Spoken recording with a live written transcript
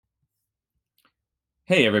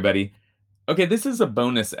Hey, everybody. Okay, this is a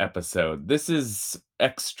bonus episode. This is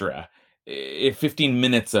extra. If 15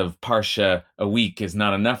 minutes of Parsha a week is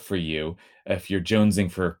not enough for you, if you're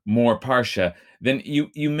jonesing for more Parsha, then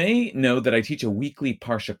you may know that I teach a weekly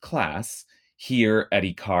Parsha class here at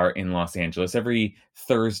IKAR in Los Angeles every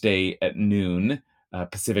Thursday at noon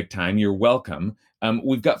Pacific time. You're welcome.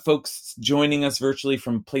 We've got folks joining us virtually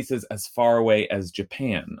from places as far away as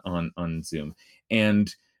Japan on Zoom.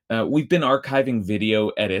 And we've been archiving video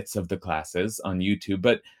edits of the classes on YouTube,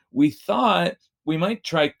 but we thought we might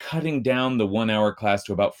try cutting down the 1 hour class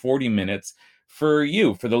to about 40 minutes for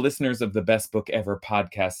you, for the listeners of the Best Book Ever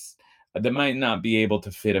podcasts that might not be able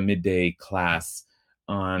to fit a midday class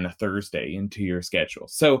on a Thursday into your schedule.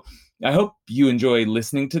 So I hope you enjoy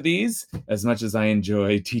listening to these as much as I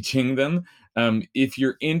enjoy teaching them. If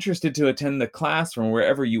you're interested to attend the class from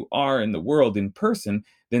wherever you are in the world in person,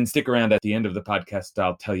 then stick around at the end of the podcast.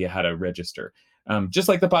 I'll tell you how to register. Just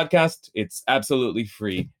like the podcast, it's absolutely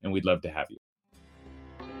free, and we'd love to have you.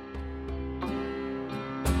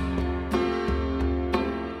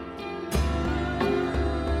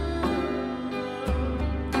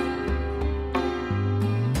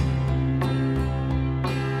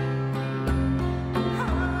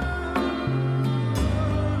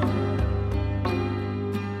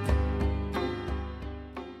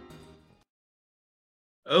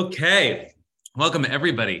 Okay, welcome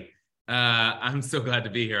everybody. I'm so glad to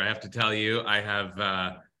be here. I have to tell you, I have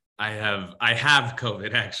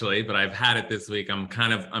COVID actually, but I've had it this week. I'm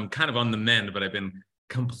kind of on the mend, but I've been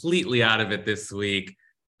completely out of it this week.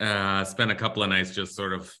 Spent a couple of nights just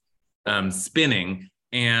sort of spinning,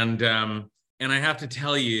 and I have to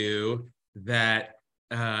tell you that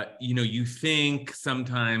you think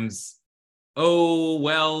sometimes, oh,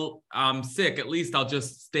 well, I'm sick. At least I'll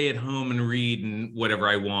just stay at home and read and whatever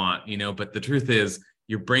I want, but the truth is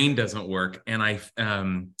your brain doesn't work. And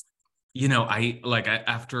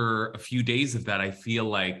after a few days of that, I feel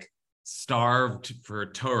like starved for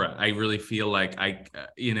Torah. I really feel like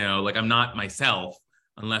I'm not myself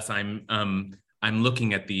unless I'm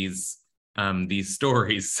looking at these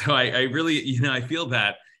stories. So I really, I feel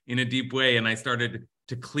that in a deep way. And I started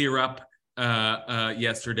to clear up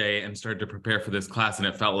yesterday and started to prepare for this class, and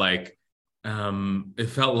it felt like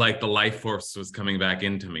the life force was coming back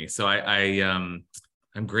into me. So I'm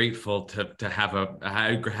grateful to have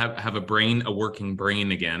a brain, a working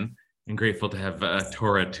brain again, and grateful to have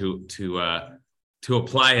Torah to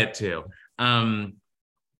apply it to. I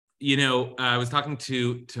was talking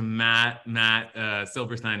to Matt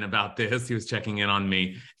Silverstein about this. He was checking in on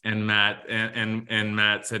me, and Matt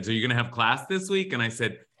said, "So you're going to have class this week?" And I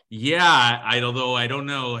said, "Yeah, although I don't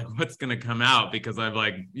know what's going to come out because I've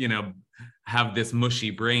have this mushy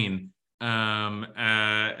brain."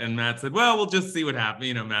 And Matt said, "Well, we'll just see what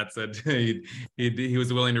happens." Matt said he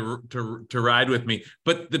was willing to ride with me.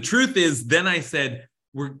 But the truth is, then I said,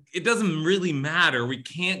 it doesn't really matter. We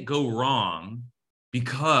can't go wrong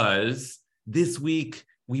because this week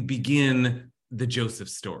we begin the Joseph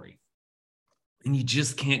story. And you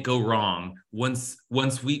just can't go wrong. Once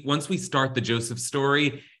we start the Joseph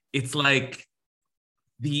story, it's like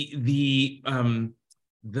the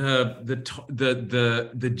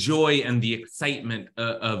joy and the excitement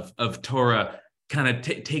of Torah kind of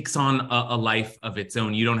takes on a life of its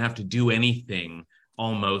own. You don't have to do anything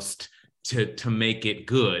almost to make it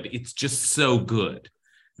good. It's just so good.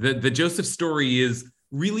 The Joseph story is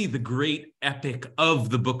really the great epic of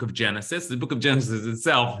the book of Genesis. The book of Genesis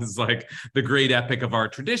itself is like the great epic of our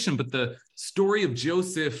tradition, but the story of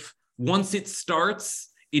Joseph, once it starts,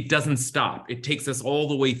 it doesn't stop. It takes us all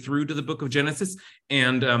the way through to the book of Genesis.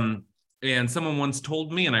 And someone once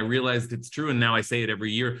told me, and I realized it's true, and now I say it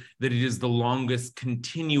every year, that it is the longest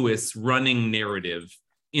continuous running narrative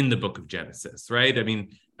in the book of Genesis, right? I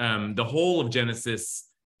mean, the whole of Genesis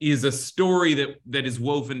is a story that is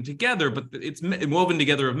woven together, but it's woven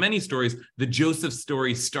together of many stories. The Joseph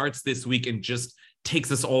story starts this week and just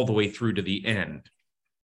takes us all the way through to the end.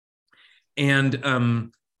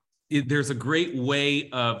 And there's a great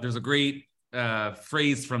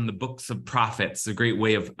phrase from the books of prophets, a great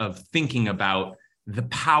way of thinking about the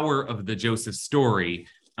power of the Joseph story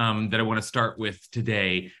that I want to start with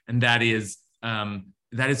today, and that is from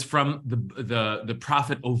the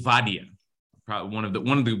prophet Ovadia, one of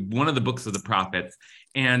the books of the prophets,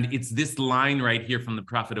 and it's this line right here from the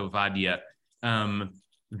prophet Ovadia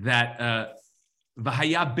that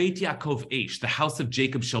V'haya Beit Yaakov Eish, the house of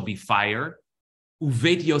Jacob shall be fire.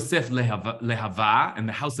 Uvet Yosef lehava, and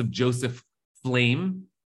the house of Joseph flame.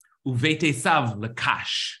 Uvet Esav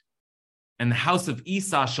lekash, and the house of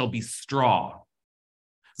Esau shall be straw.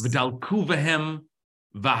 V'dalku vehem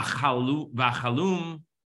v'achalum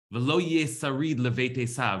v'lo yesarid leveit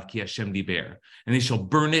Esav ki Hashem diber. And they shall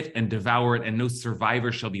burn it and devour it, and no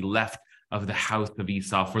survivor shall be left of the house of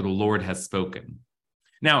Esau, for the Lord has spoken.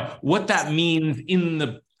 Now, what that means in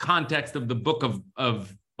the context of the book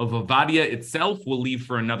of Ovadia itself, we'll leave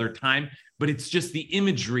for another time, but it's just the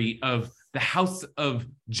imagery of the house of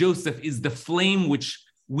Joseph is the flame which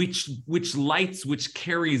lights, which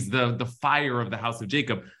carries the fire of the house of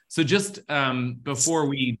Jacob. So just before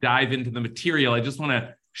we dive into the material, I just want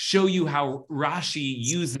to show you how Rashi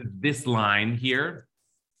uses this line here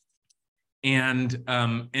and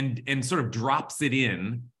sort of drops it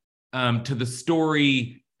in to the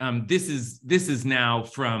story. This is now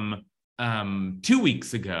from 2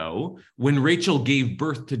 weeks ago, when Rachel gave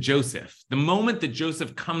birth to Joseph. The moment that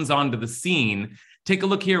Joseph comes onto the scene, take a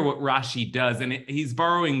look here what Rashi does, and he's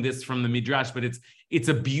borrowing this from the Midrash, but it's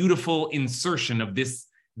a beautiful insertion of this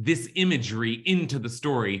imagery into the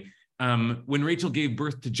story. When Rachel gave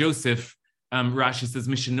birth to Joseph, Rashi says,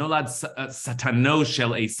 Mishinolad satano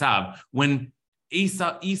shel Esav, when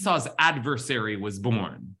Esau's adversary was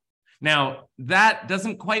born. Now, that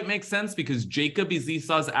doesn't quite make sense because Jacob is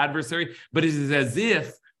Esau's adversary, but it is as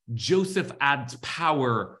if Joseph adds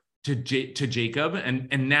power to Jacob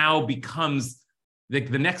and now becomes, the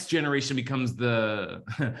next generation becomes the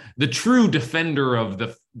true defender of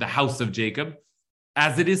the house of Jacob.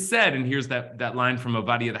 As it is said, and here's that line from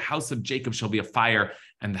Ovadia, the house of Jacob shall be a fire,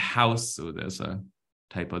 and the house, oh, there's a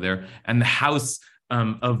typo there, and the house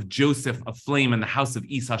of Joseph a flame, and the house of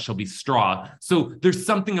Esau shall be straw. So there's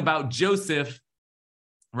something about Joseph,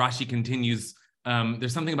 Rashi continues,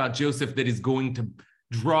 there's something about Joseph that is going to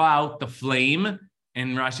draw out the flame.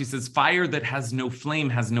 And Rashi says, fire that has no flame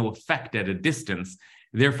has no effect at a distance.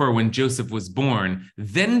 Therefore, when Joseph was born,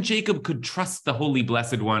 then Jacob could trust the Holy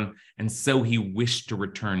Blessed One, and so he wished to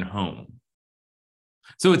return home.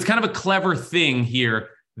 So it's kind of a clever thing here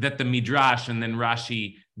that the Midrash and then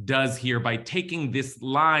Rashi does here by taking this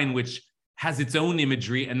line, which has its own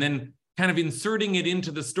imagery, and then kind of inserting it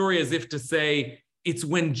into the story as if to say, it's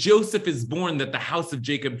when Joseph is born that the house of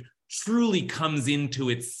Jacob truly comes into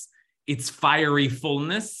its fiery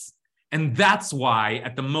fullness. And that's why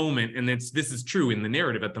at the moment, and this is true in the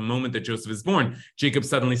narrative, at the moment that Joseph is born, Jacob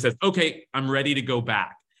suddenly says, okay, I'm ready to go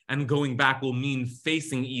back. And going back will mean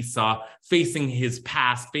facing Esau, facing his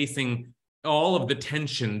past, facing all of the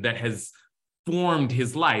tension that has formed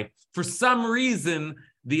his life. For some reason,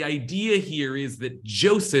 the idea here is that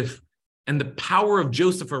Joseph and the power of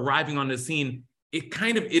Joseph arriving on the scene, it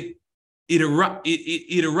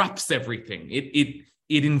erupts everything.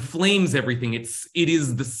 It inflames everything. It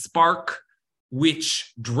is the spark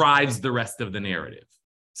which drives the rest of the narrative.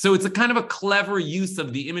 So it's a kind of a clever use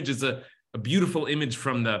of the image. It's a beautiful image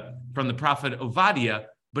from the prophet Ovadia,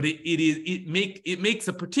 but it makes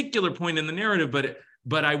a particular point in the narrative.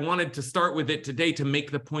 But I wanted to start with it today to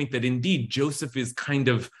make the point that indeed Joseph is kind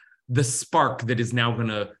of the spark that is now going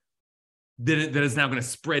to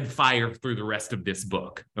spread fire through the rest of this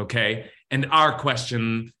book. Okay, and our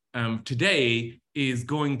question today is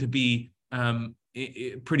going to be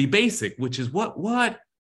pretty basic, which is what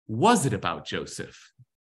was it about Joseph?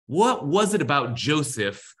 What was it about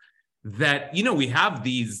Joseph that, we have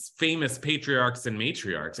these famous patriarchs and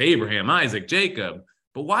matriarchs, Abraham, Isaac, Jacob,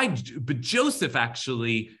 but Joseph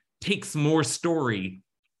actually takes more story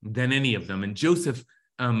than any of them. And Joseph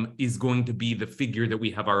is going to be the figure that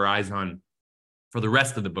we have our eyes on for the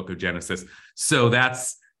rest of the book of Genesis. So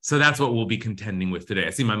that's what we'll be contending with today. I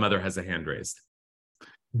see my mother has a hand raised.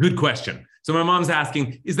 Good question. So my mom's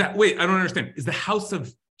asking, I don't understand. Is the house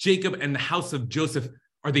of Jacob and the house of Joseph,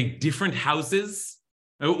 are they different houses?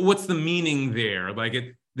 What's the meaning there?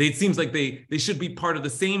 It seems like they should be part of the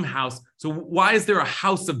same house. So why is there a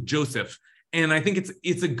house of Joseph? And I think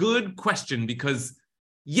it's a good question because,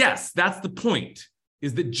 yes, that's the point,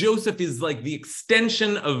 is that Joseph is like the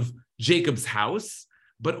extension of Jacob's house,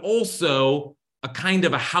 but also a kind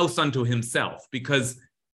of a house unto himself, because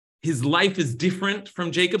his life is different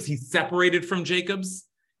from Jacob's. He's separated from Jacob's.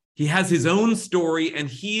 He has his own story, and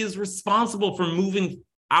he is responsible for moving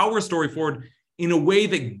our story forward in a way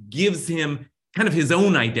that gives him kind of his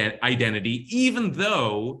own identity, even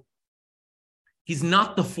though he's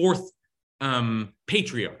not the fourth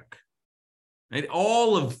patriarch. Right?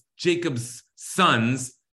 All of Jacob's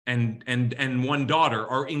sons and one daughter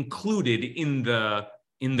are included in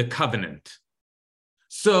the covenant.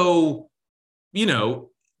 So,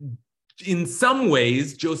 in some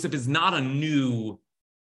ways, Joseph is not a new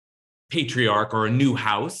patriarch or a new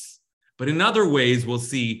house, but in other ways, we'll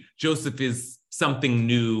see Joseph is something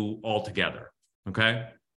new altogether. Okay.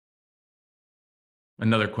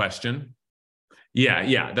 Another question.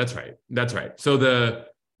 Yeah, that's right. That's right. So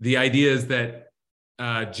the idea is that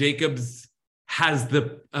Jacob's has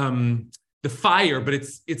the fire, but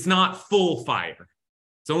it's not full fire.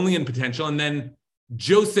 It's only in potential. And then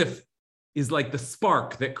Joseph is like the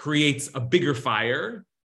spark that creates a bigger fire.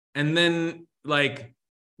 And then like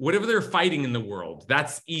whatever they're fighting in the world,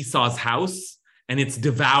 that's Esau's house, and it's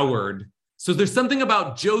devoured. So there's something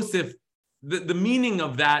about Joseph. The meaning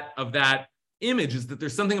of that image is that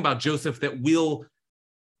there's something about Joseph that will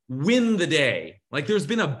win the day. Like there's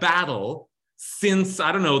been a battle since,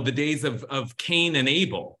 I don't know, the days of Cain and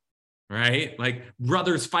Abel, right? Like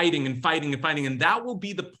brothers fighting and fighting and fighting. And that will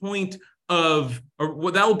be the point of,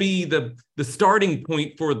 or that will be the starting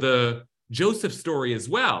point for the Joseph story as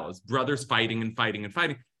well, as brothers fighting and fighting and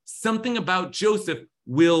fighting. Something about Joseph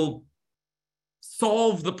will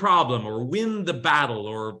solve the problem or win the battle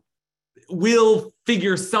or will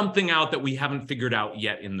figure something out that we haven't figured out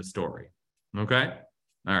yet in the story. Okay?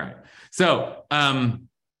 All right. So,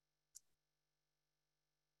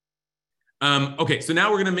 okay, so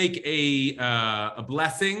now we're going to make a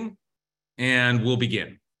blessing, and we'll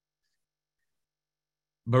begin.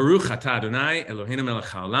 Baruch atah Adonai Eloheinu melech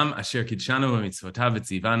haolam asher kidshanu b'mitzvotav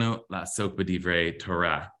v'tzivanu la'asok b'divrei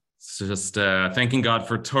Torah. So just thanking God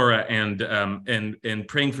for Torah and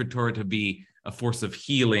praying for Torah to be a force of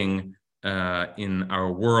healing in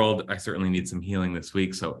our world. I certainly need some healing this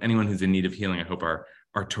week. So anyone who's in need of healing, I hope our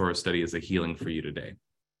Torah study is a healing for you today.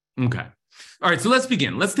 Okay. All right. So let's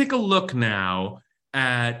begin. Let's take a look now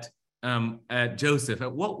at Joseph,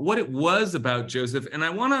 at what it was about Joseph. And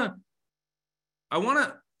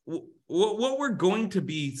what we're going to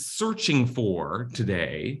be searching for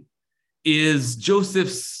today is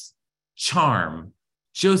Joseph's charm.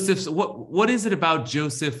 Joseph's, what is it about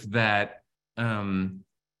Joseph that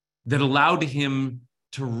allowed him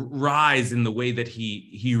to rise in the way that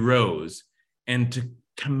he rose and to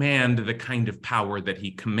command the kind of power that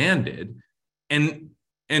he commanded? And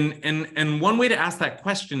one way to ask that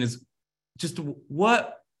question is just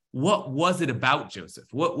what was it about Joseph?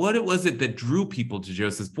 What was it that drew people to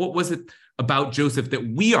Joseph? What was it about Joseph that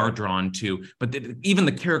we are drawn to, but that even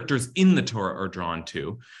the characters in the Torah are drawn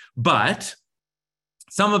to? But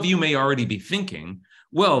some of you may already be thinking,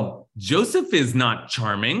 well, Joseph is not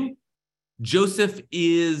charming. Joseph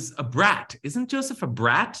is a brat. Isn't Joseph a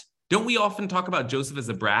brat? Don't we often talk about Joseph as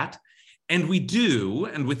a brat? And we do,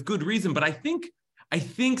 and with good reason. But I think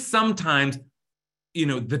sometimes,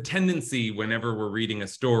 the tendency whenever we're reading a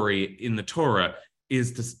story in the Torah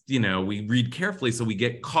is to, we read carefully so we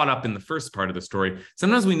get caught up in the first part of the story.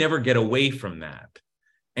 Sometimes we never get away from that.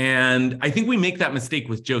 And I think we make that mistake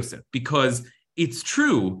with Joseph, because it's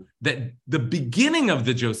true that the beginning of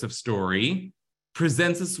the Joseph story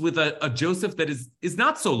presents us with a Joseph that is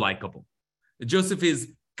not so likable. Joseph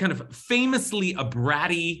is kind of famously a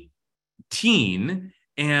bratty teen,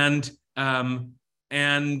 and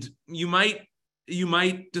you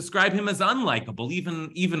might describe him as unlikable,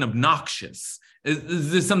 even obnoxious.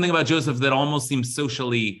 There's something about Joseph that almost seems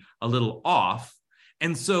socially a little off.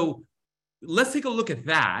 And so let's take a look at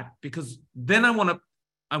that, because then I want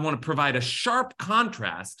to provide a sharp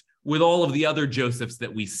contrast with all of the other Josephs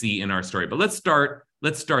that we see in our story. But let's start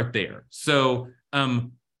there. So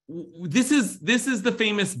this is the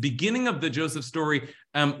famous beginning of the Joseph story,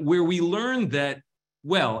 where we learn that,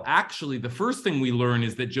 well, actually, the first thing we learn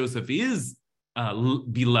is that Joseph is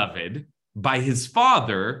beloved by his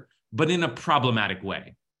father, but in a problematic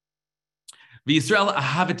way. V'Yisrael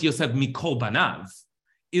ahavet Yosef mikol banav.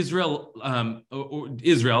 Israel,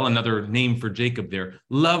 another name for Jacob there,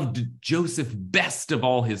 loved Joseph best of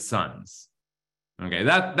all his sons. Okay,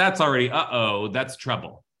 that's already, that's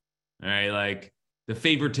trouble. All right, like the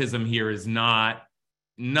favoritism here is not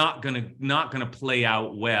gonna play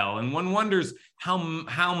out well, and one wonders how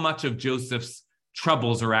much of Joseph's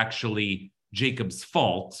troubles are actually Jacob's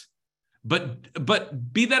fault.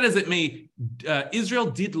 But be that as it may, Israel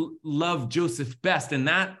did love Joseph best, and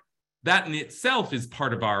that in itself is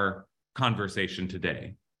part of our conversation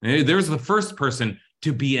today. There's the first person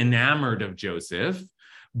to be enamored of Joseph,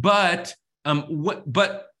 but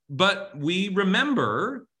we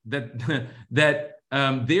remember that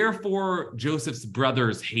therefore Joseph's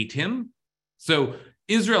brothers hate him. So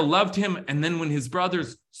Israel loved him, and then when his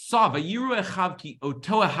brothers saw vayiru echav ki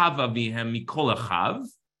oto ahava vihem mikol echav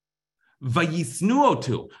vayisnu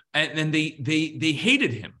otu, and they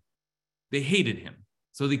hated him. They hated him.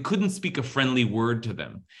 So they couldn't speak a friendly word to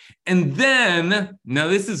them. And then, now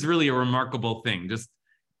this is really a remarkable thing. Just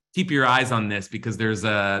keep your eyes on this, because there's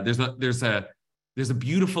a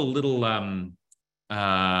beautiful little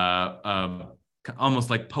almost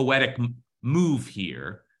like poetic move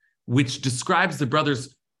here. which describes the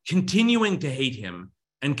brothers continuing to hate him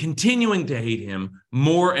and continuing to hate him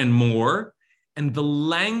more and more. And the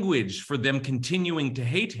language for them continuing to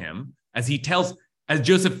hate him, as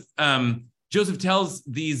Joseph tells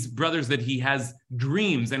these brothers that he has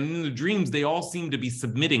dreams, and in the dreams, they all seem to be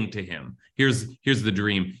submitting to him. Here's the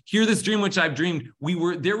dream. Hear this dream which I've dreamed. We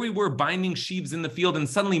were binding sheaves in the field, and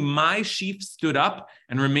suddenly my sheaf stood up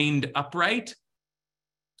and remained upright.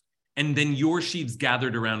 And then your sheaves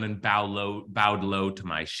gathered around and bowed low to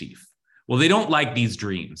my sheaf. Well, they don't like these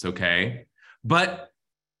dreams, okay? But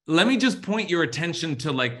let me just point your attention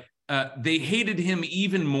to they hated him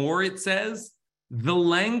even more, it says. The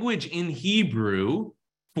language in Hebrew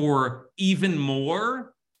for even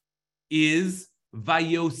more is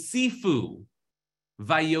vayosifu.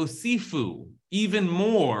 Vayosifu. Even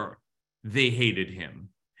more, they hated him.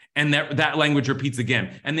 And that language repeats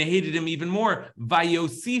again. And they hated him even more.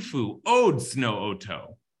 Vayosifu od sno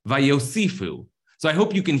oto. Vayosifu. So I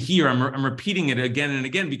hope you can hear, I'm repeating it again and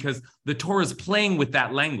again because the Torah is playing with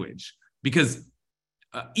that language. Because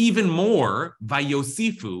even more,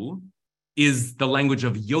 vayosifu is the language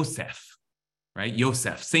of Yosef, right?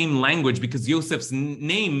 Yosef, same language, because Yosef's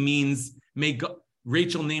name means,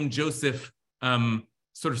 Rachel named Joseph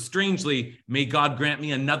sort of strangely, may God grant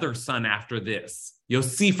me another son after this.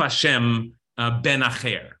 Yosef Hashem ben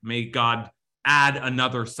Acher. May God add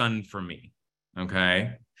another son for me,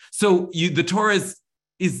 okay? So the Torah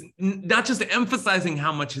is not just emphasizing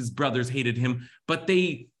how much his brothers hated him, but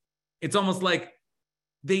it's almost like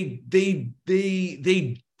they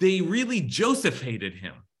really Joseph hated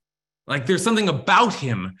him. Like there's something about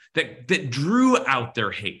him that drew out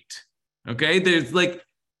their hate. Okay, there's like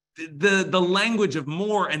the language of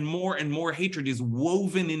more and more and more hatred is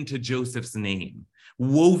woven into Joseph's name,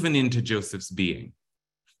 woven into Joseph's being.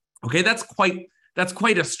 Okay, that's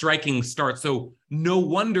quite a striking start. So no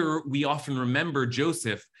wonder we often remember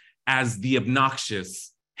Joseph as the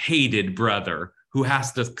obnoxious, hated brother who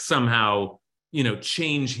has to somehow,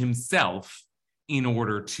 change himself in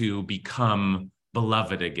order to become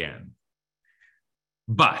beloved again.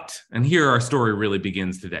 But, and here our story really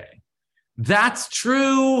begins today. That's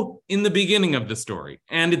true in the beginning of the story.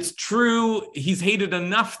 And it's true, he's hated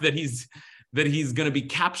enough that he's going to be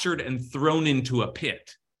captured and thrown into a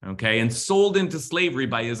pit, okay, and sold into slavery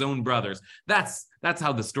by his own brothers. That's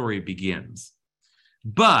how the story begins.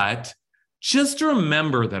 But just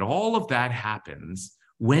remember that all of that happens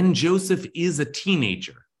when Joseph is a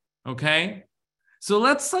teenager, okay? So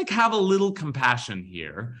let's have a little compassion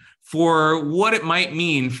here for what it might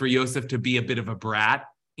mean for Joseph to be a bit of a brat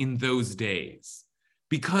in those days.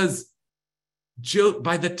 Because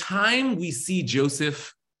by the time we see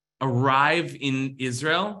Joseph arrive in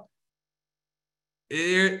Israel,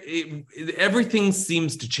 everything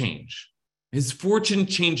seems to change. His fortune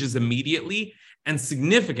changes immediately and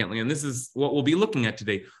significantly, and this is what we'll be looking at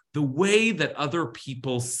today. The way that other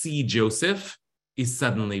people see Joseph is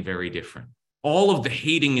suddenly very different. All of the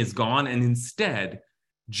hating is gone, and instead,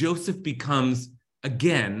 Joseph becomes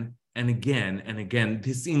again and again and again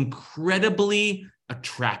this incredibly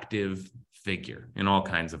attractive figure in all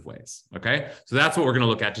kinds of ways, okay? So that's what we're going to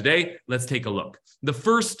look at today. Let's take a look. The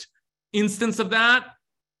first instance of that,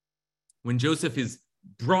 when Joseph is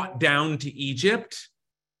brought down to Egypt,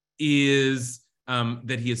 is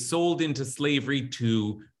that he is sold into slavery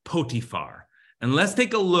to Potiphar. And let's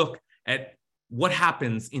take a look at what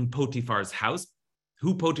happens in Potiphar's house,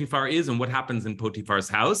 who Potiphar is and what happens in Potiphar's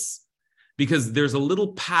house, because there's a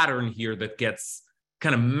little pattern here that gets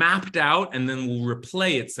kind of mapped out and then will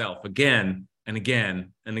replay itself again and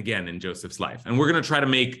again and again in Joseph's life. And we're going to try to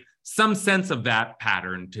make some sense of that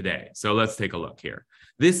pattern today. So let's take a look here.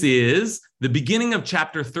 This is the beginning of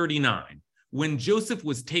chapter 39, when Joseph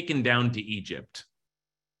was taken down to Egypt.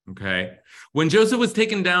 Okay. When Joseph was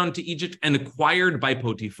taken down to Egypt and acquired by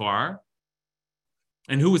Potiphar.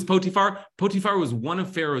 And who was Potiphar? Potiphar was one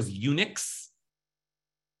of Pharaoh's eunuchs.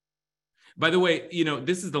 By the way,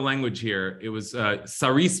 this is the language here. It was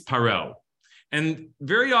Saris Paro. And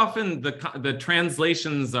very often the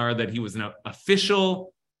translations are that he was an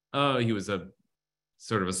official. He was a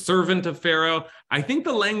sort of a servant of Pharaoh. I think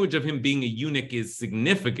the language of him being a eunuch is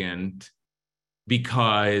significant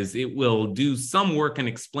because it will do some work in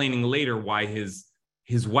explaining later why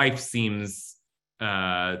his wife seems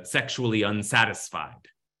sexually unsatisfied.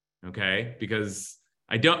 Okay, because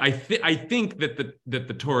I think that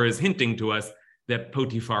the Torah is hinting to us that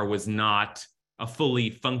Potiphar was not a fully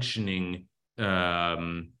functioning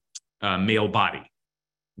male body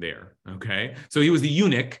there. Okay, so he was a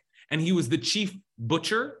eunuch and he was the chief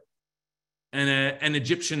butcher and an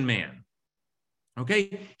Egyptian man.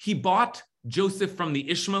 Okay, he bought Joseph from the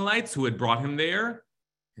Ishmaelites who had brought him there.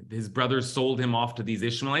 His brothers sold him off to these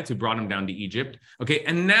Ishmaelites who brought him down to Egypt. Okay,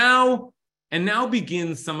 and now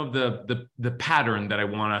begins some of the pattern that I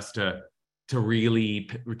want us to really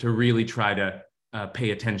try to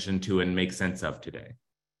pay attention to and make sense of today.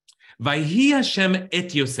 Vayhi Hashem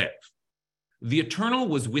et Yosef. The Eternal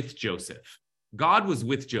was with Joseph. God was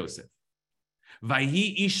with Joseph.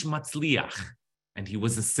 Vayhi ish matzliach. And he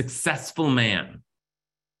was a successful man.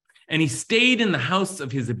 And he stayed in the house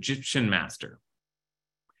of his Egyptian master.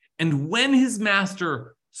 And when his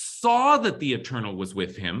master saw that the Eternal was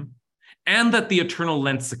with him and that the Eternal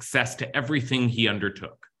lent success to everything he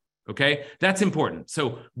undertook, okay, that's important.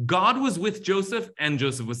 So God was with Joseph and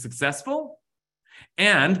Joseph was successful.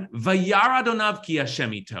 And Vayar Adonav ki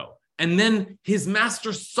Hashem ito. And then his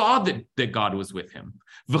master saw that God was with him.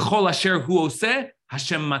 V'chol asher hu oseh,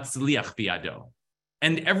 Hashem matzliach biyado.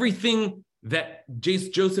 And everything that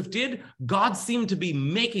Joseph did, God seemed to be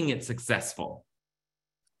making it successful.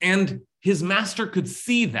 And his master could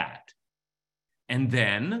see that. And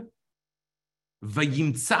then,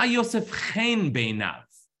 Vayimtza Yosef chen beinav,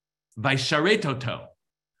 Vaysharet oto,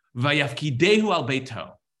 Vayafkidehu al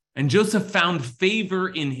beito. And Joseph found favor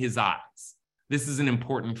in his eyes. This is an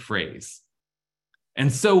important phrase.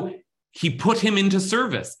 And so he put him into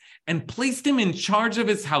service and placed him in charge of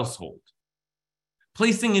his household,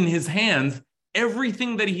 placing in his hands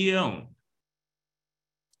everything that he owned.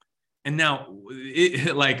 And now,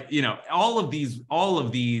 all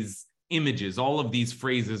of these images, all of these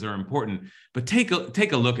phrases are important. But take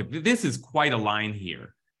a look at this. Is quite a line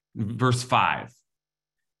here, verse 5.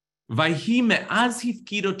 Vayhi me'az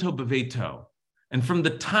hifkidoto beveito. And from the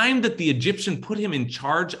time that the Egyptian put him in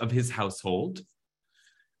charge of his household,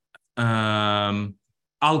 al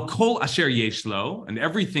kol asher yeshlo, and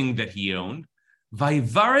everything that he owned,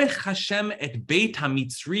 vayvarech Hashem et beit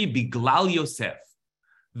hamitzri biglal Yosef.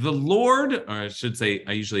 The Lord, or I should say,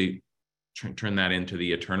 I usually turn that into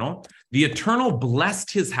the Eternal. The Eternal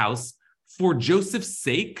blessed his house for Joseph's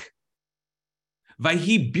sake.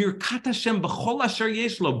 Vayhi birkat Hashem b'chol asher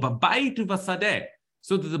yeshlo b'bayit u'vasadeh.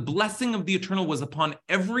 So that the blessing of the Eternal was upon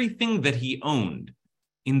everything that he owned,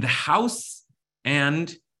 in the house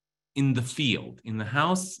and in the field. In the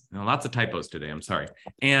house, lots of typos today, I'm sorry,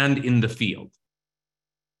 and in the field.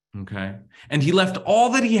 Okay, and he left all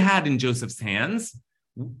that he had in Joseph's hands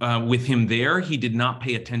with him there. He did not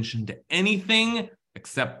pay attention to anything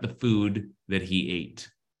except the food that he ate.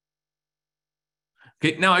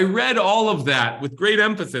 Okay, now I read all of that with great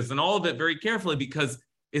emphasis and all of it very carefully because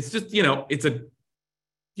it's just, it's a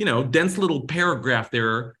dense little paragraph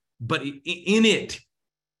there, but in it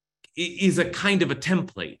is a kind of a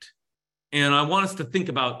template. And I want us to think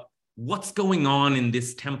about what's going on in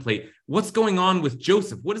this template. What's going on with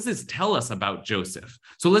Joseph? What does this tell us about Joseph?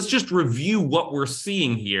 So let's just review what we're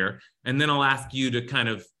seeing here, and then I'll ask you to kind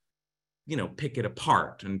of, pick it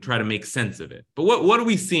apart and try to make sense of it. But what are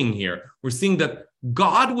we seeing here? We're seeing that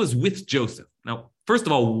God was with Joseph. Now, first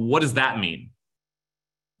of all, what does that mean?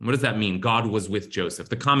 What does that mean? God was with Joseph.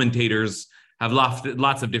 The commentators have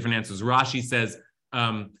lots of different answers. Rashi says,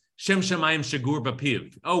 Shem Shemayim Shagur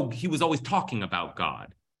Bapiv. Oh, he was always talking about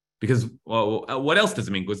God. Because, well, what else does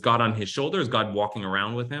it mean? Was God on his shoulder? Is God walking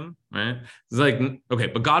around with him? Right? It's like, okay,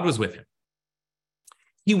 but God was with him.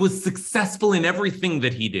 He was successful in everything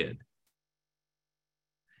that he did.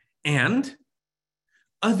 And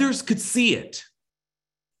others could see it.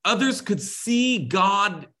 Others could see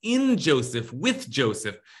God in Joseph, with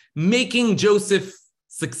Joseph, making Joseph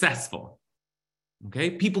successful.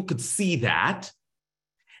 Okay, people could see that.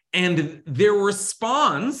 And their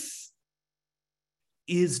response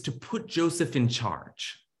is to put Joseph in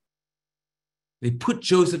charge. They put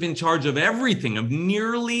Joseph in charge of everything, of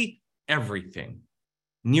nearly everything.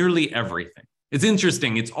 Nearly everything. It's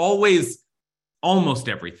interesting. It's always almost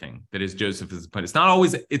everything that is Joseph's, but it's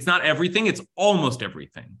not everything, it's almost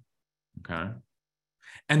everything. Okay.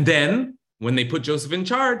 And then when they put Joseph in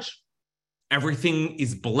charge, everything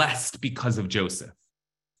is blessed because of Joseph.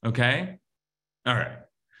 Okay. All right.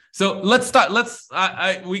 So let's start.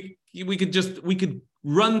 We could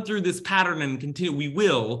run through this pattern and continue. We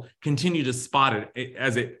will continue to spot it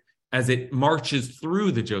as it marches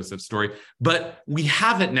through the Joseph story. But we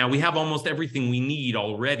have it now. We have almost everything we need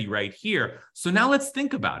already right here. So now let's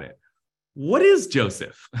think about it. What is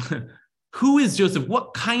Joseph? Who is Joseph?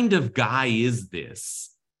 What kind of guy is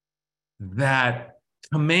this that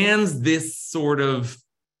commands this sort of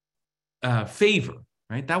favor?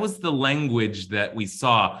 Right? That was the language that we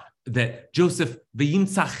saw, that Joseph,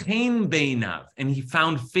 v'yimtzachen beinav, and he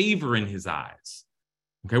found favor in his eyes.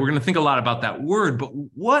 Okay, we're going to think a lot about that word, but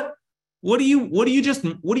what what do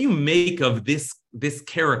you make of this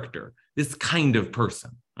character, this kind of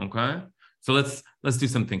person? Okay, so let's do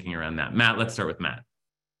some thinking around that. Matt, let's start with Matt.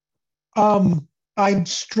 I'm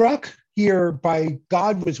struck here by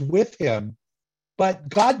God was with him, but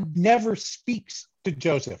God never speaks to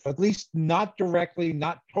Joseph, at least not directly,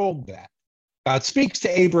 not told that. God speaks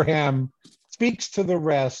to Abraham, speaks to the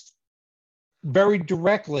rest very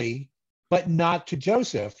directly, but not to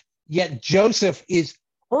Joseph. Yet Joseph is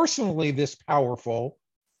personally this powerful,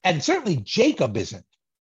 and certainly Jacob isn't.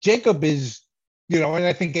 Jacob is, and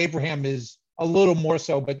I think Abraham is a little more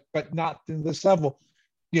so, but not to this level.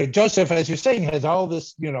 Joseph, as you're saying, has all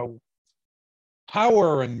this,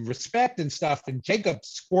 power and respect and stuff, and Jacob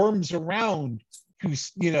squirms around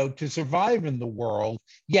to survive in the world,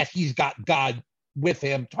 yet he's got God with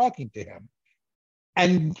him, talking to him.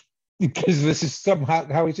 And because this is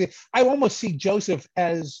somehow how he sees, I almost see Joseph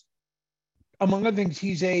as, among other things,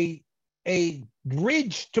 he's a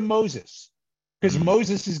bridge to Moses, because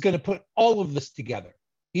Moses is going to put all of this together.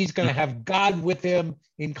 He's going to have God with him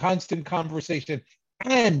in constant conversation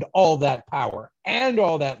and all that power and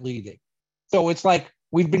all that leading. So it's like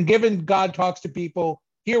we've been given God talks to people.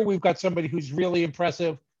 Here we've got somebody who's really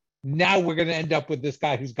impressive. Now we're going to end up with this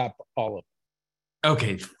guy who's got all of it.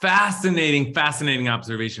 Okay, fascinating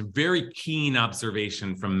observation. Very keen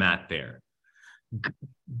observation from Matt there.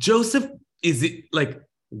 Joseph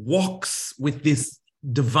walks with this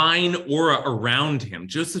divine aura around him.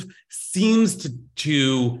 Joseph seems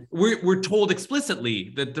to we're told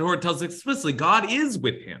explicitly, that the Torah tells explicitly, God is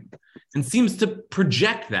with him and seems to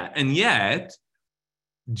project that. And yet,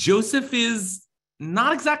 Joseph is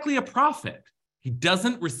not exactly a prophet. He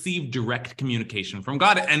doesn't receive direct communication from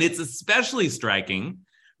God. And it's especially striking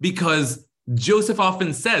because Joseph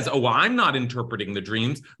often says, oh, well, I'm not interpreting the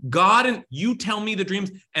dreams. God, and you tell me the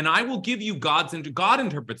dreams, and I will give you God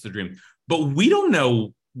interprets the dream. But we don't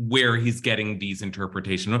know where he's getting these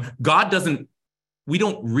interpretations. We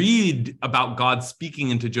don't read about God speaking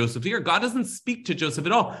into Joseph here. God doesn't speak to Joseph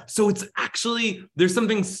at all. So it's actually, there's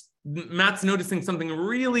something, Matt's noticing something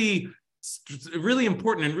really, really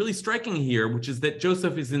important and really striking here, which is that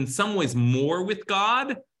Joseph is in some ways more with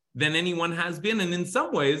God than anyone has been. And in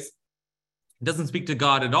some ways, doesn't speak to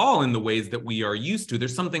God at all in the ways that we are used to.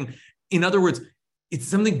 There's something, in other words, it's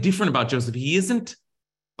something different about Joseph. He isn't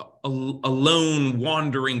a lone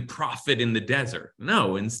wandering prophet in the desert.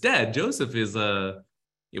 No, instead, Joseph is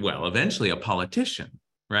eventually a politician,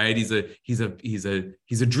 right? He's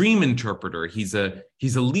a dream interpreter. He's a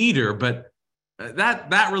leader, but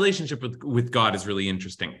that relationship with God is really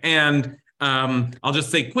interesting. And I'll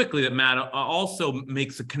just say quickly that Matt also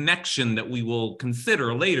makes a connection that we will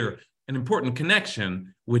consider later, an important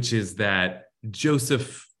connection, which is that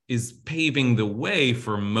Joseph is paving the way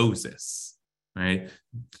for Moses, right?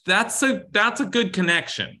 That's a good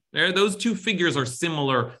connection. Those two figures are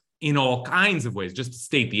similar in all kinds of ways. Just to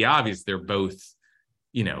state the obvious, they're both,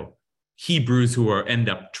 Hebrews who end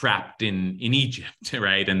up trapped in Egypt,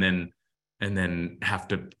 right? And then have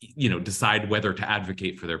to, decide whether to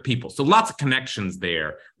advocate for their people. So lots of connections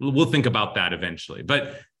there. We'll think about that eventually.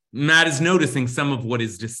 But Matt is noticing some of what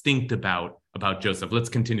is distinct about Joseph. Let's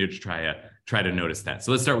continue to try to notice that.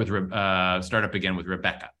 So let's start up again with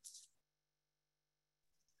Rebecca.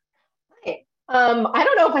 Hi. I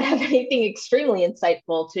don't know if I have anything extremely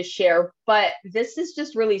insightful to share, but this is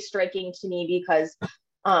just really striking to me because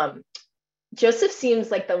Joseph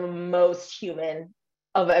seems like the most human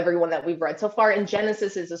of everyone that we've read so far. And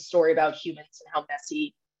Genesis is a story about humans and how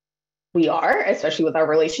messy we are, especially with our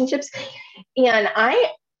relationships. And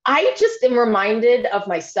I just am reminded of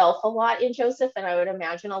myself a lot in Joseph, and I would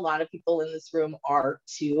imagine a lot of people in this room are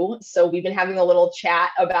too. So we've been having a little chat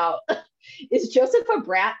about, is Joseph a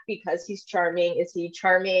brat because he's charming? Is he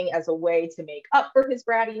charming as a way to make up for his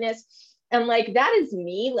brattiness? And that is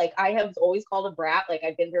me. I have always called a brat.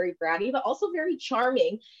 I've been very bratty, but also very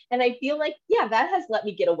charming. And I feel that has let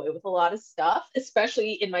me get away with a lot of stuff,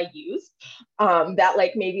 especially in my youth,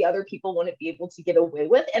 that maybe other people wouldn't be able to get away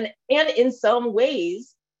with. And in some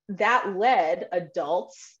ways, that led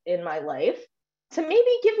adults in my life to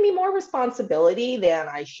maybe give me more responsibility than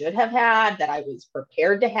I should have had, that I was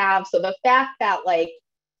prepared to have. So the fact that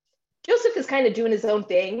Joseph is kind of doing his own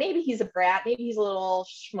thing, maybe he's a brat, maybe he's a little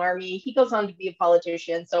schmarmy, he goes on to be a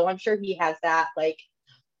politician, so I'm sure he has that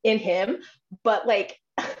in him, but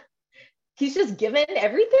he's just given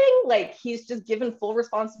everything, he's just given full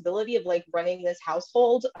responsibility of running this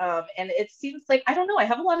household, and it seems I don't know, I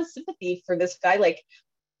have a lot of sympathy for this guy.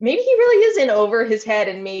 Maybe he really is in over his head,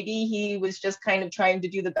 and maybe he was just kind of trying to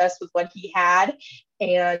do the best with what he had,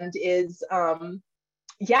 and is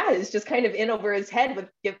just kind of in over his head with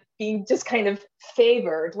being just kind of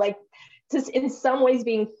favored, like just in some ways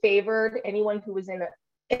being favored. Anyone who was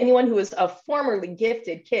a formerly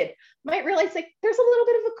gifted kid might realize like there's a little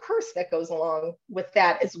bit of a curse that goes along with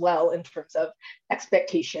that as well in terms of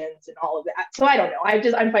expectations and all of that. So I don't know.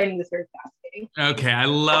 I'm finding this very fascinating. Okay, I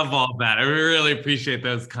love all that. I really appreciate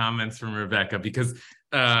those comments from Rebecca, because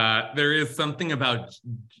there is something about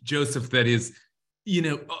Joseph that is, you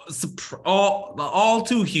know, all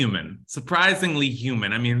too human, surprisingly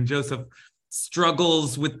human. I mean, Joseph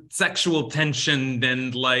struggles with sexual tension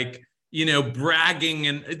and, like, you know, bragging,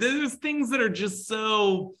 and there's things that are just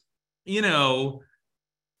so, you know,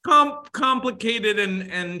 complicated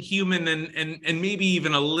and human and maybe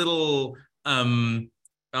even a little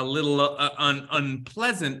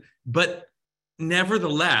unpleasant, but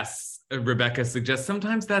nevertheless, Rebecca suggests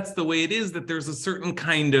sometimes that's the way it is, that there's a certain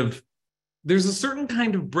kind of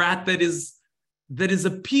brat that is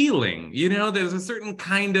appealing, you know. There's a certain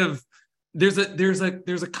kind of there's a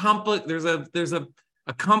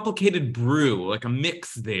complicated brew, like a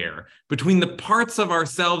mix there between the parts of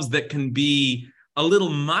ourselves that can be a little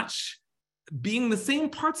much, being the same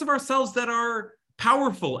parts of ourselves that are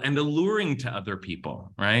powerful and alluring to other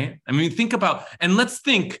people, right? I mean, think about, and let's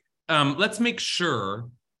make sure,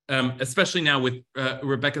 especially now with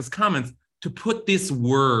Rebecca's comments, to put this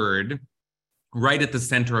word right at the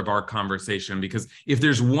center of our conversation, because if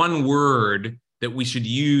there's one word that we should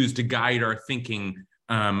use to guide our thinking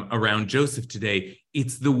around Joseph today,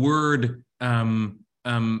 it's the word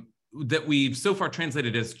that we've so far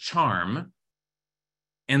translated as charm.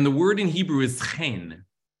 And the word in Hebrew is chen.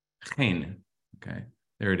 Chen. Okay,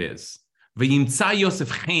 there it is. V'yimtza Yosef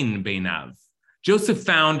chen beinav. Joseph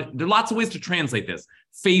found, there are lots of ways to translate this.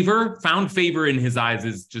 Found favor in his eyes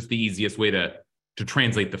is just the easiest way to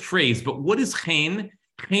translate the phrase. But what is chen?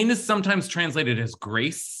 Chen is sometimes translated as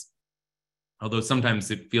grace, although sometimes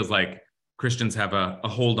it feels like Christians have a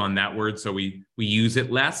hold on that word, so we use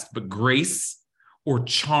it less. But grace or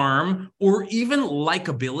charm or even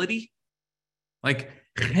likability. Like,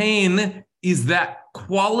 chen is that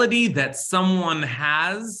quality that someone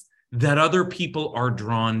has that other people are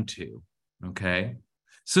drawn to, okay?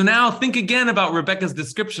 So now think again about Rebecca's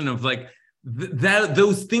description of, like,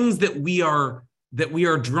 those things that we are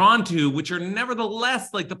drawn to, which are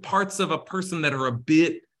nevertheless like the parts of a person that are a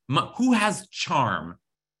bit, who has charm,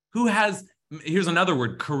 here's another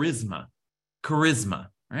word, charisma,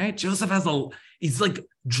 right? Joseph he's like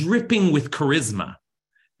dripping with charisma.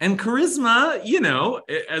 And charisma, you know,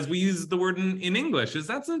 as we use the word in English, is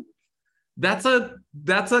that's a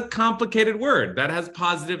complicated word that has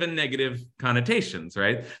positive and negative connotations,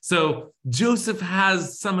 right? So Joseph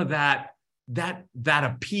has some of that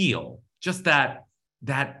appeal, just that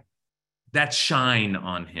shine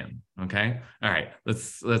on him. Okay. All right.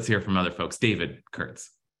 Let's hear from other folks. David Kurtz.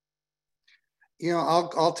 You know,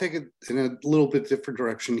 I'll take it in a little bit different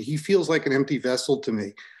direction. He feels like an empty vessel to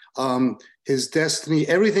me. His destiny,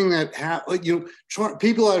 everything that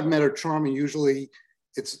people I've met are charming. Usually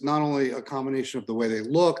it's not only a combination of the way they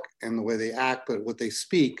look and the way they act, but what they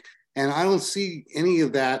speak. And I don't see any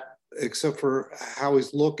of that except for how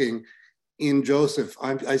he's looking in Joseph.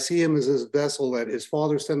 I see him as this vessel that his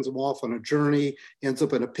father sends him off on a journey, ends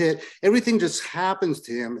up in a pit. Everything just happens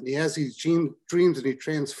to him, and he has these dreams and he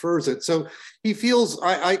transfers it. So he feels,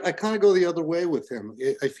 I kind of go the other way with him.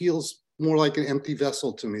 It feels more like an empty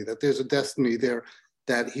vessel to me, that there's a destiny there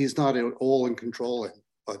that he's not at all in control in.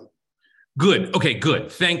 But good. Okay,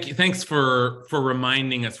 good. Thanks for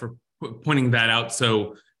reminding us, for pointing that out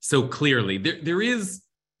so clearly. There is,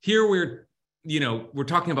 here we're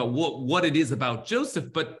talking about what it is about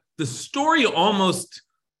Joseph, but the story almost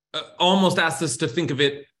asks us to think of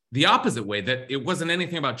it the opposite way, that it wasn't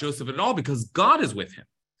anything about Joseph at all, because God is with him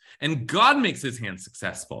and God makes his hand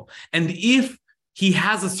successful. And if he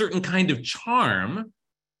has a certain kind of charm,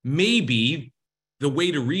 maybe the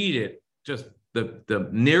way to read it, just the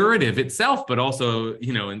narrative itself, but also,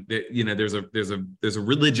 there's a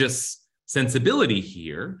religious sensibility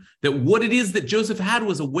here, that what it is that Joseph had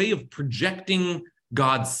was a way of projecting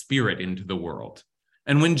God's spirit into the world.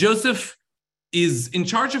 And when Joseph is in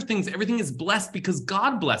charge of things, everything is blessed because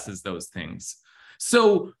God blesses those things.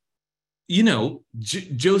 So,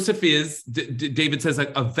 Joseph is, David says,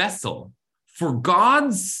 a vessel for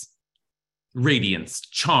God's radiance,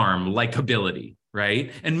 charm, likability,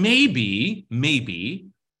 right? And maybe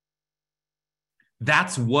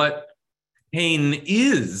that's what chen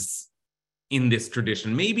is in this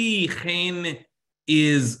tradition. Maybe chen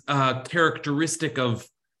is a characteristic of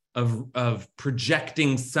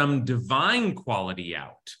projecting some divine quality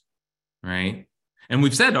out, right? And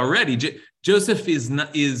we've said already, Joseph is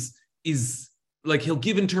like he'll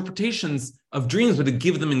give interpretations of dreams, but to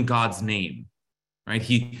give them in God's name, right?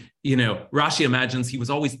 Rashi imagines he was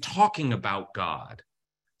always talking about God.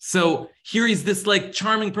 So here he's this like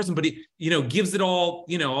charming person, but he, gives it all,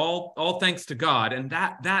 all thanks to God. And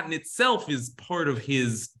that in itself is part of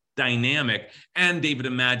his dynamic. And David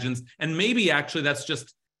imagines, and maybe actually that's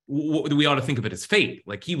just, we ought to think of it as fate.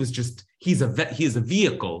 Like he is a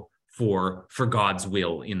vehicle for God's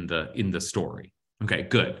will in the story. Okay,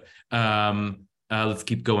 good. Let's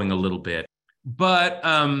keep going a little bit. But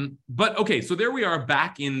okay, so there we are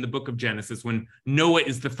back in the book of Genesis when Noah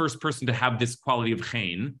is the first person to have this quality of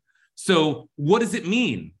chen. So what does it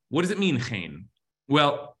mean? What does it mean, chen?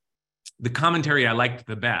 Well, the commentary I liked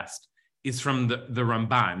the best is from the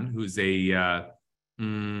Ramban, who's a,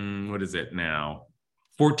 what is it now?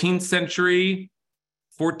 13th century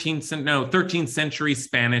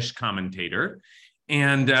Spanish commentator.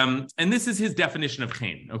 And this is his definition of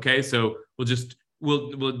chen. Okay, so we'll just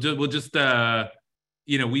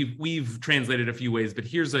we've translated a few ways, but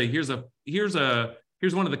here's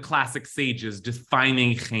one of the classic sages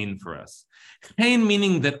defining chen for us. Chen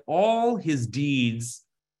meaning that all his deeds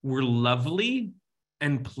were lovely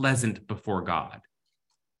and pleasant before God.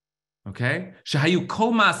 Okay, shahayu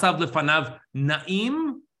kol ma'asav lefanav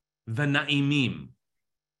na'im v'na'imim,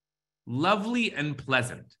 lovely and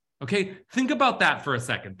pleasant. Okay, think about that for a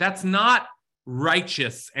second. That's not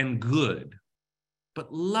righteous and good,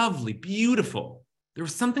 but lovely, beautiful. There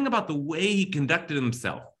was something about the way he conducted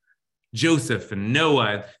himself. Joseph and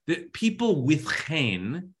Noah, the people with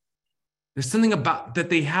chen, there's something about that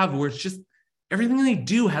they have where it's just everything they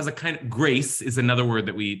do has a kind of grace, is another word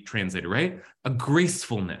that we translated, right? A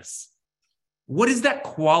gracefulness. What is that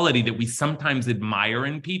quality that we sometimes admire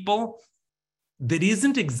in people that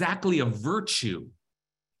isn't exactly a virtue?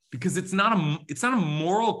 Because it's not a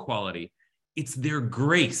moral quality. It's their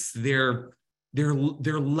grace, their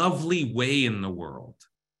lovely way in the world.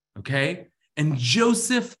 Okay? And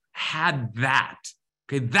Joseph had that.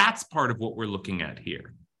 Okay, that's part of what we're looking at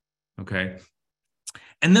here. Okay.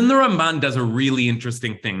 And then the Ramban does a really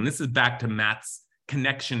interesting thing. This is back to Matt's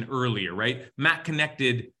connection earlier, right? Matt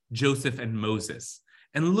connected Joseph and Moses.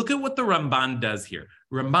 And look at what the Ramban does here.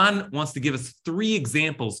 Ramban wants to give us 3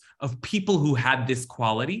 examples of people who had this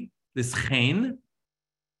quality, this chen,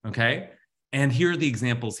 okay? And here are the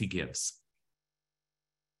examples he gives.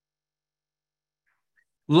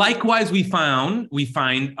 Likewise, we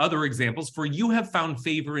find other examples. For you have found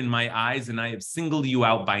favor in my eyes, and I have singled you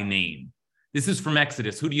out by name. This is from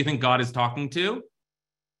Exodus. Who do you think God is talking to?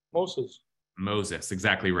 Moses,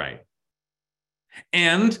 exactly right.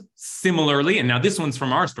 And similarly, and now this one's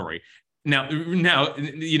from our story. Now, the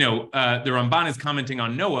Ramban is commenting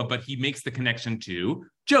on Noah, but he makes the connection to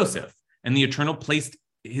Joseph. And the Eternal placed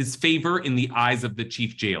his favor in the eyes of the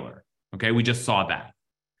chief jailer. Okay, we just saw that.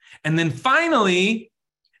 And then finally,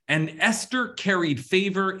 and Esther carried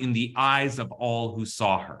favor in the eyes of all who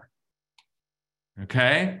saw her.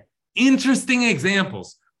 Okay, interesting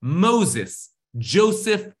examples. Moses,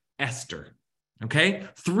 Joseph, Esther. Okay,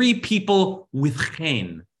 3 people with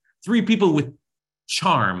chen, 3 people with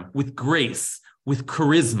charm, with grace, with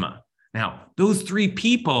charisma. Now, those 3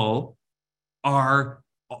 people are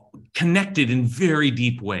connected in very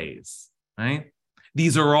deep ways, right?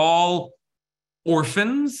 These are all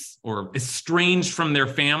orphans or estranged from their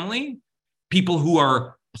family, people who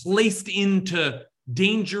are placed into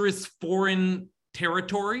dangerous foreign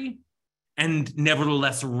territory and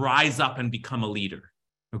nevertheless rise up and become a leader,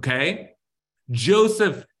 okay?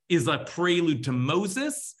 Joseph is a prelude to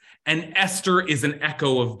Moses, and Esther is an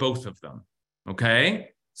echo of both of them,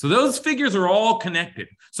 okay? So those figures are all connected.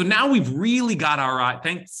 So now we've really got our eye,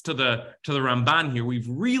 thanks to the Ramban here, we've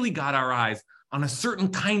really got our eyes on a certain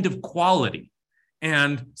kind of quality.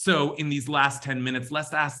 And so in these last 10 minutes,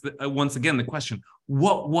 let's ask once again the question,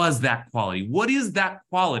 what was that quality? What is that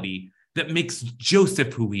quality that makes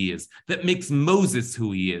Joseph who he is, that makes Moses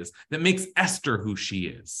who he is, that makes Esther who she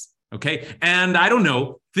is? Okay. And I don't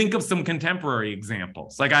know, think of some contemporary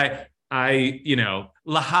examples. Like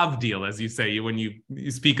lahavdil, as you say, when you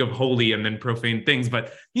speak of holy and then profane things.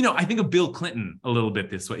 But, I think of Bill Clinton a little bit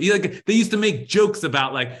this way. Like, they used to make jokes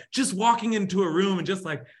about like just walking into a room and just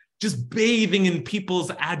bathing in people's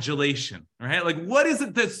adulation, right? Like, what is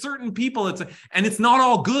it that certain people, and it's not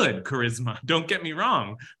all good charisma, don't get me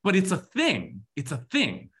wrong, but it's a thing. It's a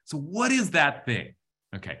thing. So what is that thing?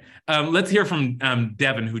 Okay, let's hear from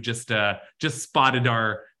Devin, who just spotted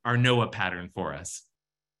our Noah pattern for us.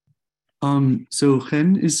 So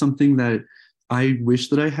chen is something that I wish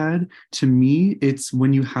that I had. To me, it's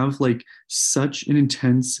when you have like such an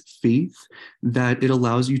intense faith that it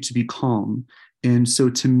allows you to be calm. And so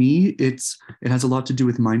to me, it has a lot to do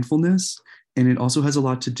with mindfulness. And it also has a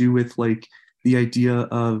lot to do with like the idea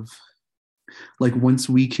of like once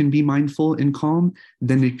we can be mindful and calm,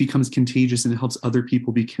 then it becomes contagious and it helps other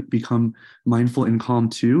people become mindful and calm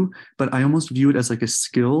too. But I almost view it as like a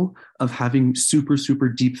skill of having super, super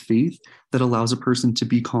deep faith that allows a person to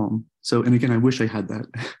be calm. So, and again, I wish I had that.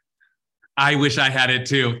 I wish I had it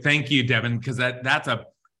too. Thank you, Devin, because that's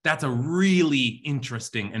a really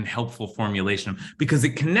interesting and helpful formulation, because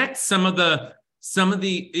it connects some of the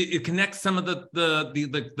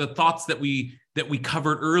thoughts that we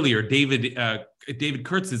covered earlier, David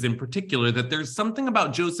Kurtz's in particular, that there's something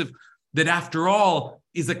about Joseph that after all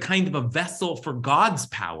is a kind of a vessel for God's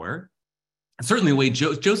power. Certainly the way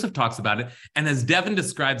Joseph talks about it. And as Devin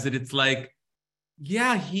describes it, it's like,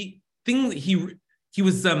 yeah, he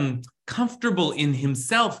was comfortable in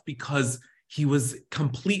himself because he was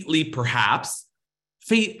completely, perhaps,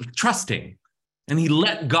 trusting, and he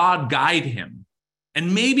let God guide him.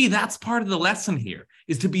 And maybe that's part of the lesson here,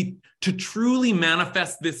 is to truly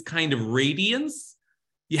manifest this kind of radiance.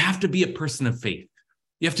 You have to be a person of faith.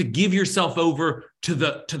 You have to give yourself over to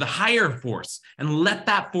the higher force and let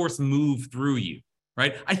that force move through you,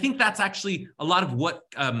 right? I think that's actually a lot of what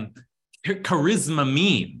charisma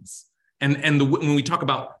means. And when we talk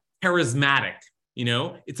about charismatic,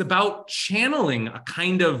 it's about channeling a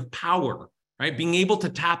kind of power, right? Being able to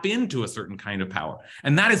tap into a certain kind of power.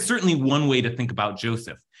 And that is certainly one way to think about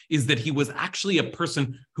Joseph, is that he was actually a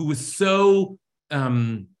person who was so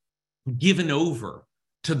given over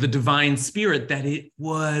to the divine spirit that it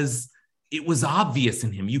was obvious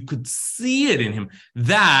in him. You could see it in him.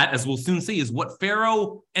 That, as we'll soon see, is what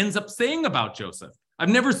Pharaoh ends up saying about Joseph. I've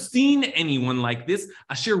never seen anyone like this,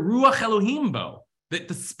 Asher Ruach Elohim bo, that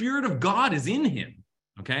the Spirit of God is in him.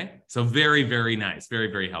 Okay, so very, very nice,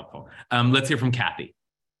 very, very helpful. Let's hear from Kathy.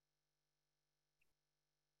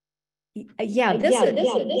 Yeah, this is.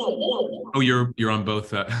 Oh, you're on both.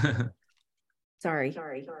 Sorry.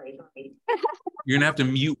 You're gonna have to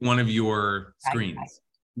mute one of your screens.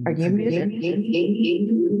 Are you muted?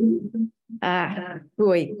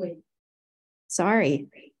 Boy. Sorry.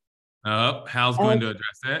 Oh, Hal's going to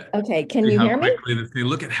address it. Okay, can you hear me?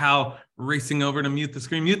 Look at Hal racing over to mute the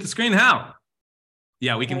screen. Mute the screen, Hal.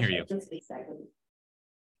 Yeah, we can hear you. Just a second.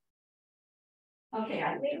 Okay,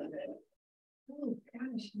 I think. Oh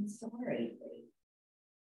gosh, I'm sorry.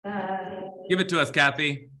 Give it to us,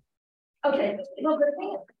 Kathy. Okay. Well,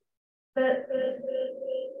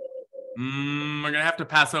 we're gonna have to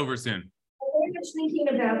pass over soon. I'm just thinking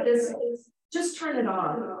about this. Just turn it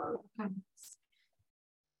on.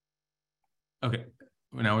 Okay.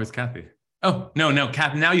 Well, now where's Kathy? Oh, no,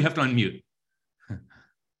 Kathy. Now you have to unmute.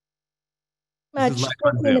 Much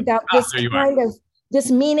talking about this kind of this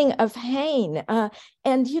meaning of Hain,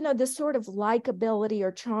 and this sort of likability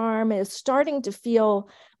or charm is starting to feel,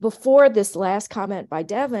 before this last comment by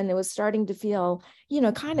Devin, it was starting to feel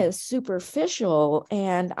kind of superficial,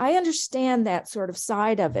 and I understand that sort of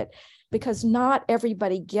side of it, because not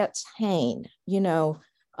everybody gets Hain. It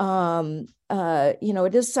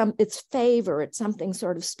is it's favor, it's something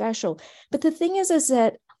sort of special, but the thing is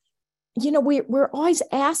that we're always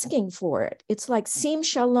asking for it. It's like sim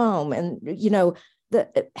shalom, and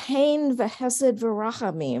the Hain v'Hesed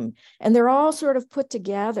v'Rachamim, and they're all sort of put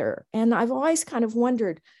together. And I've always kind of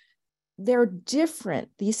wondered, they're different.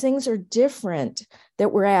 These things are different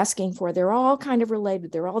that we're asking for. They're all kind of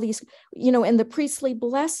related. They're all these, in the priestly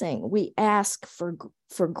blessing, we ask for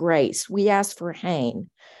grace. We ask for Hain,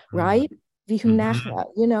 right? Vihunecha.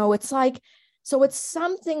 It's like, so it's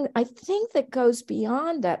something I think that goes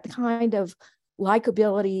beyond that kind of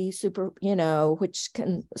likability, which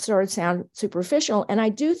can sort of sound superficial. And I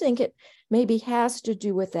do think it maybe has to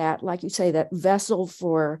do with that, like you say, that vessel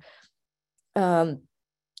for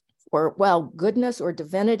goodness or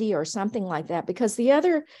divinity or something like that. Because the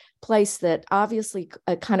other place that obviously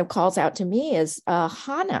kind of calls out to me is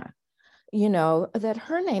Hannah, that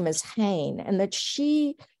her name is Hain, and that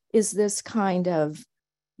she is this kind of,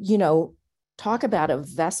 talk about a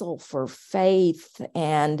vessel for faith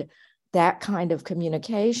and that kind of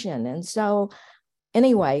communication. And so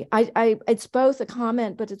anyway, I it's both a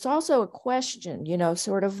comment, but it's also a question,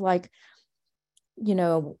 sort of like,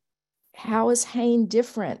 how is Hain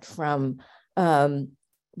different from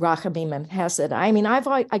Rachamim and Hesed? I mean,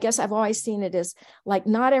 I guess I've always seen it as like,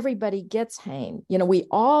 not everybody gets Hain. We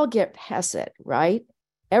all get Hesed, right?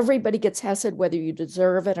 Everybody gets Hesed, whether you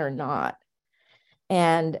deserve it or not.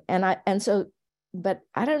 And so, but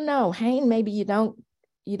I don't know, Hain, maybe you don't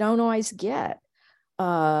always get.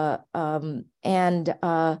 And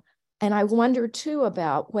I wonder too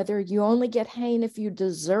about whether you only get Hain if you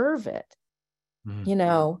deserve it. You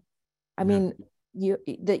know, I mean, you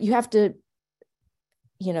have to,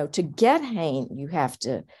 you know, to get Hain, you have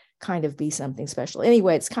to kind of be something special.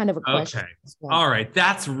 Anyway, it's kind of a question. Okay. All right.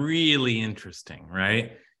 That's really interesting,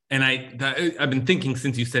 right? And I've been thinking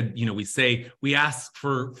since you said, you know, we ask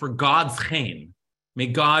for God's Hain. May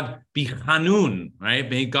God be Hanun, right?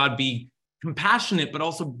 May God be compassionate, but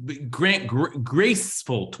also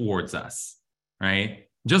graceful towards us, right?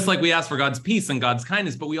 Just like we ask for God's peace and God's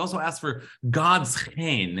kindness, but we also ask for God's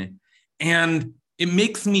Hain. And it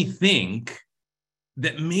makes me think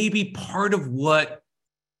that maybe part of what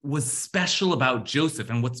was special about Joseph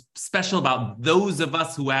and what's special about those of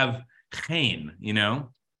us who have Hain, you know,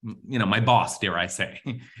 my boss, dare I say,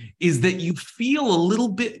 is that you feel a little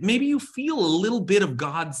bit, maybe you feel a little bit of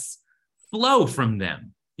God's flow from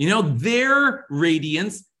them. You know, their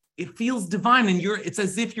radiance, it feels divine, and it's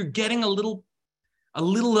as if you're getting a little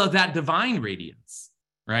of that divine radiance,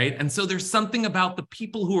 right? And so there's something about the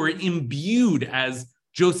people who are imbued, as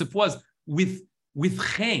Joseph was, with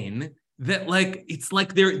Hain, that like it's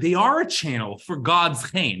like they are a channel for God's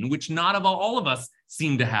Hain, which not all of us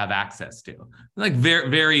seem to have access to. Like very,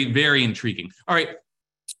 very, very intriguing. All right,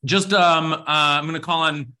 just I'm going to call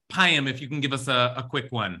on Payam if you can give us a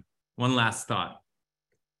quick one last thought.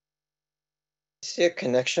 I see a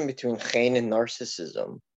connection between Hain and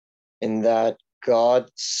narcissism, in that God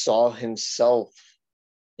saw himself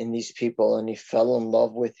in these people and he fell in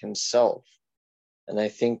love with himself. And I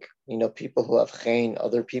think, you know, people who have Hain,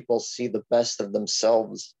 other people see the best of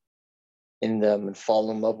themselves in them and fall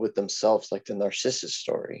in love with themselves, like the Narcissus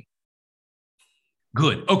story.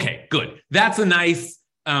 Good. Okay, good. That's a nice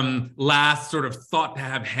last sort of thought to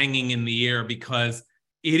have hanging in the air, because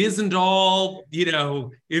it isn't all, you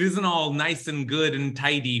know, it isn't all nice and good and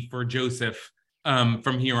tidy for Joseph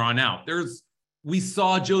from here on out. We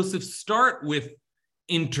saw Joseph start with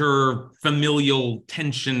interfamilial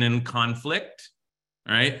tension and conflict,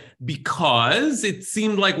 right? Because it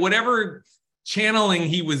seemed like whatever channeling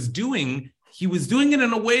he was doing it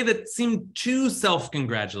in a way that seemed too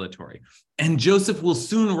self-congratulatory. And Joseph will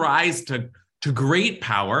soon rise to great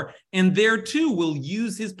power, and there too will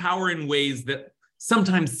use his power in ways that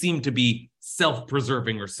sometimes seem to be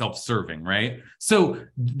self-preserving or self-serving, right? So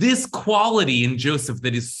this quality in Joseph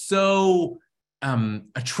that is so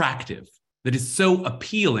attractive, that is so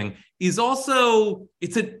appealing, is also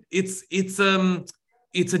it's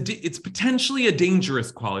potentially a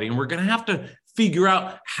dangerous quality, and we're going to have to figure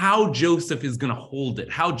out how Joseph is going to hold it,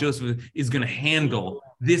 how Joseph is going to handle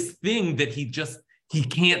this thing that he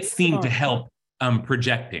can't seem to help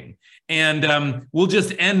projecting. And we'll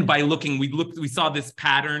just end by we saw this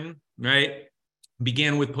pattern, right?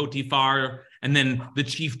 Began with Potiphar and then the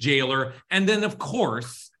chief jailer. And then, of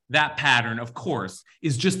course, that pattern, of course,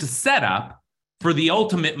 is just a setup for the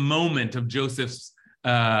ultimate moment of Joseph's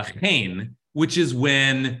Hain, which is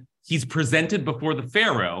when he's presented before the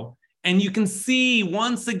Pharaoh. And you can see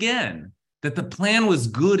once again that the plan was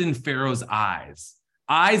good in Pharaoh's eyes.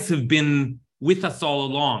 Eyes have been with us all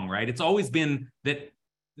along, right? It's always been that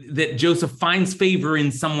Joseph finds favor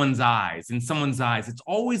in someone's eyes, It's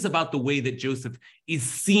always about the way that Joseph is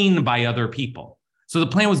seen by other people. So the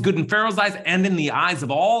plan was good in Pharaoh's eyes and in the eyes of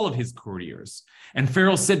all of his courtiers. And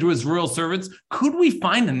Pharaoh said to his royal servants, "Could we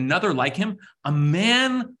find another like him, a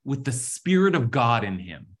man with the Spirit of God in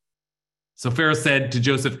him?" So Pharaoh said to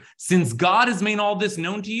Joseph, "Since God has made all this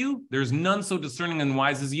known to you, there's none so discerning and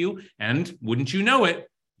wise as you, and wouldn't you know it,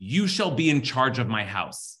 you shall be in charge of my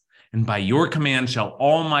house. And by your command shall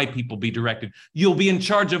all my people be directed. You'll be in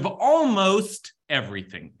charge of almost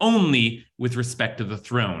everything. Only with respect to the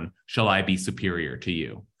throne shall I be superior to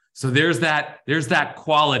you." So there's that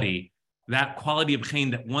quality of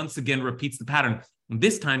Hain that once again repeats the pattern, and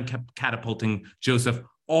this time kept catapulting Joseph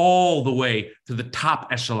all the way to the top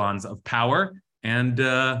echelons of power. And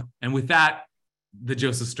with that, the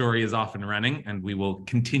Joseph story is off and running, and we will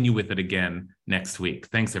continue with it again next week.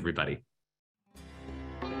 Thanks, everybody.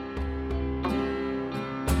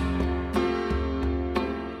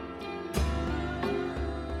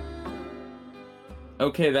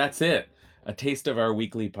 Okay, that's it. A taste of our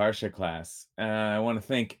weekly Parsha class. I want to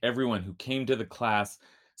thank everyone who came to the class,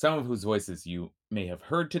 some of whose voices you may have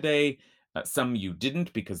heard today, some you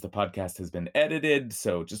didn't because the podcast has been edited.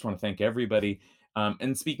 So just want to thank everybody.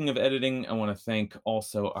 And speaking of editing, I want to thank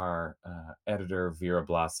also our editor, Vera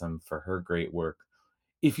Blossom, for her great work.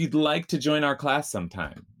 If you'd like to join our class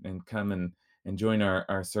sometime and come and join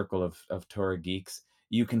our circle of Torah geeks,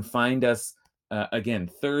 you can find us again,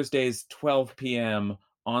 Thursdays, 12 p.m.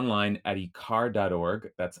 online at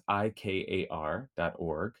ikar.org. That's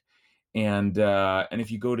IKAR.org. And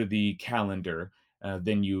if you go to the calendar,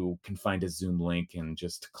 then you can find a Zoom link and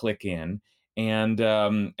just click in. And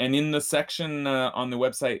in the section on the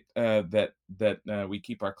website that we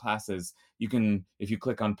keep our classes, you can, if you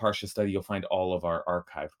click on Parsha Study, you'll find all of our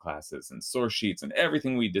archived classes and source sheets and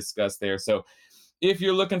everything we discussed there. So if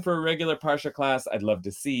you're looking for a regular Parsha class, I'd love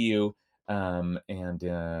to see you. And in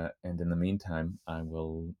the meantime, I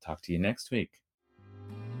will talk to you next week.